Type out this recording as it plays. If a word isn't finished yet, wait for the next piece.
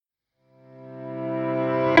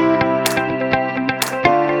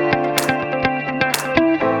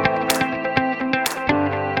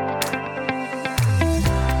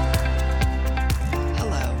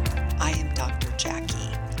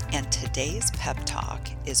Pep Talk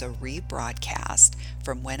is a rebroadcast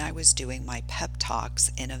from when I was doing my pep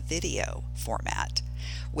talks in a video format.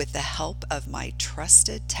 With the help of my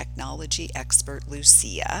trusted technology expert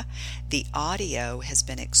Lucia, the audio has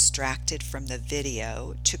been extracted from the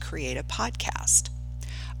video to create a podcast.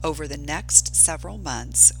 Over the next several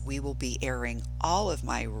months, we will be airing all of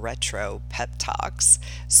my retro pep talks,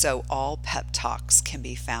 so all pep talks can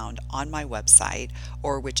be found on my website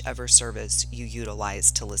or whichever service you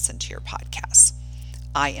utilize to listen to your podcasts.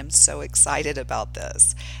 I am so excited about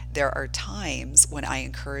this. There are times when I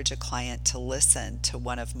encourage a client to listen to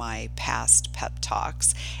one of my past pep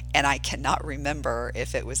talks, and I cannot remember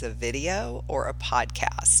if it was a video or a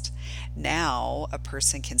podcast. Now, a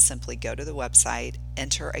person can simply go to the website,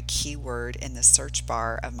 enter a keyword in the search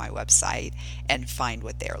bar of my website, and find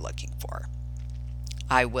what they are looking for.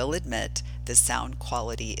 I will admit the sound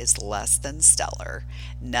quality is less than stellar.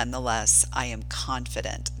 Nonetheless, I am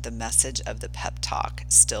confident the message of the pep talk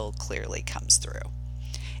still clearly comes through.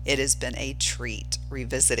 It has been a treat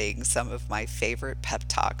revisiting some of my favorite pep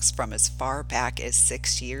talks from as far back as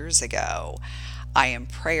 6 years ago. I am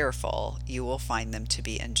prayerful you will find them to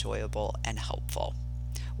be enjoyable and helpful.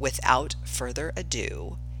 Without further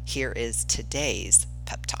ado, here is today's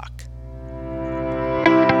pep talk.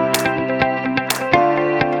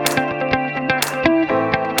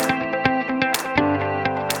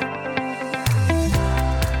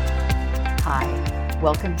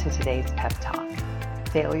 Welcome to today's pep talk,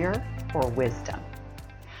 failure or wisdom.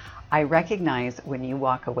 I recognize when you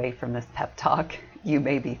walk away from this pep talk, you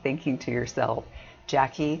may be thinking to yourself,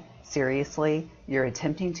 Jackie, seriously, you're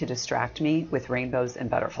attempting to distract me with rainbows and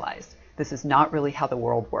butterflies. This is not really how the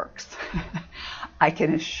world works. I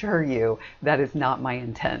can assure you that is not my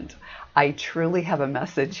intent. I truly have a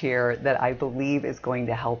message here that I believe is going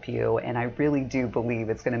to help you, and I really do believe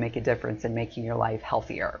it's going to make a difference in making your life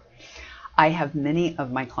healthier. I have many of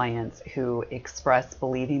my clients who express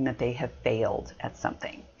believing that they have failed at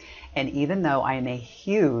something. And even though I am a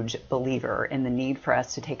huge believer in the need for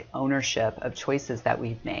us to take ownership of choices that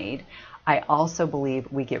we've made, I also believe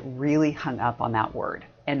we get really hung up on that word.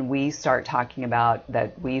 And we start talking about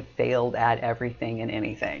that we've failed at everything and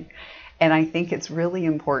anything. And I think it's really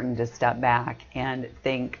important to step back and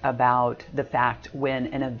think about the fact when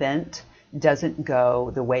an event doesn't go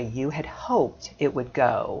the way you had hoped it would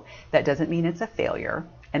go, that doesn't mean it's a failure.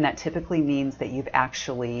 And that typically means that you've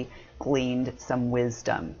actually gleaned some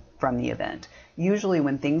wisdom from the event. Usually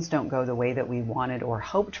when things don't go the way that we wanted or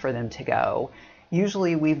hoped for them to go,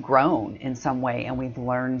 usually we've grown in some way and we've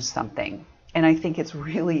learned something. And I think it's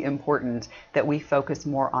really important that we focus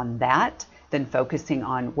more on that than focusing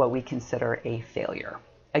on what we consider a failure.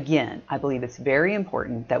 Again, I believe it's very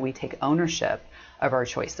important that we take ownership of our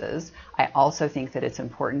choices. I also think that it's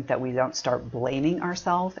important that we don't start blaming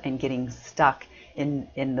ourselves and getting stuck in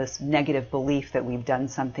this negative belief that we've done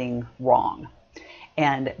something wrong.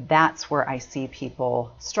 And that's where I see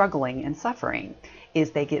people struggling and suffering,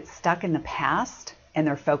 is they get stuck in the past and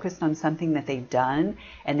they're focused on something that they've done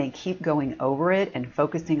and they keep going over it and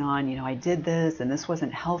focusing on, I did this and this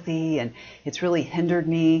wasn't healthy and it's really hindered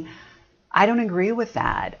me. I don't agree with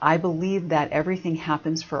that. I believe that everything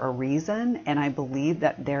happens for a reason, and I believe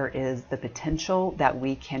that there is the potential that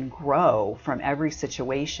we can grow from every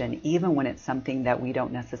situation, even when it's something that we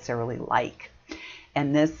don't necessarily like.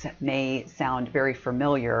 And this may sound very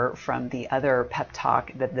familiar from the other pep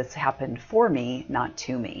talk that this happened for me, not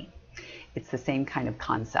to me. It's the same kind of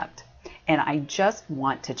concept. And I just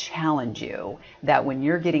want to challenge you that when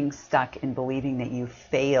you're getting stuck in believing that you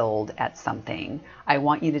failed at something, I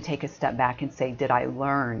want you to take a step back and say, did I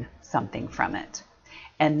learn something from it?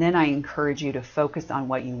 And then I encourage you to focus on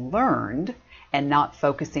what you learned and not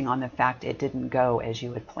focusing on the fact it didn't go as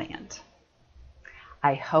you had planned.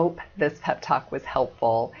 I hope this pep talk was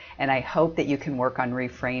helpful, and I hope that you can work on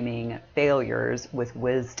reframing failures with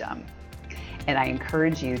wisdom. And I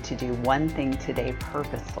encourage you to do one thing today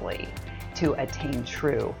purposefully to attain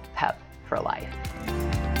true pep for life.